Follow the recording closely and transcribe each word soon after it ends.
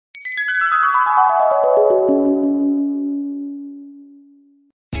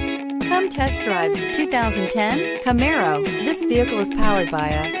Come test drive the 2010 Camaro. This vehicle is powered by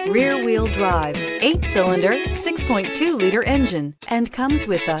a rear-wheel drive, 8-cylinder, 6.2-liter engine, and comes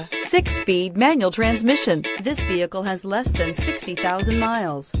with a 6-speed manual transmission. This vehicle has less than 60,000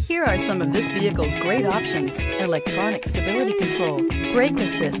 miles. Here are some of this vehicle's great options: electronic stability control, brake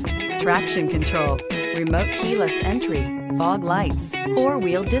assist, traction control, remote keyless entry, fog lights,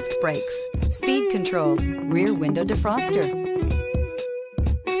 4-wheel disc brakes, speed control, rear window defroster.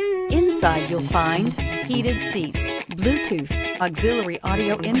 Inside you'll find heated seats, Bluetooth, auxiliary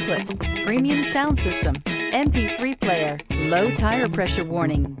audio input, premium sound system, MP3 player, low tire pressure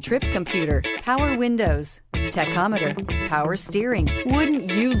warning, trip computer, power windows, tachometer, power steering. Wouldn't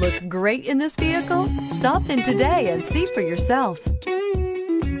you look great in this vehicle? Stop in today and see for yourself.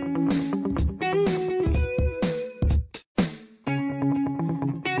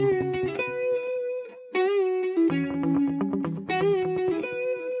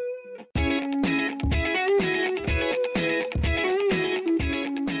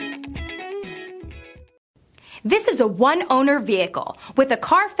 This is a one-owner vehicle with a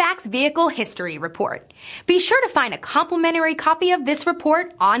Carfax Vehicle History Report. Be sure to find a complimentary copy of this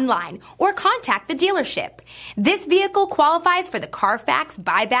report online or contact the dealership. This vehicle qualifies for the Carfax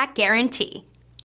Buyback Guarantee.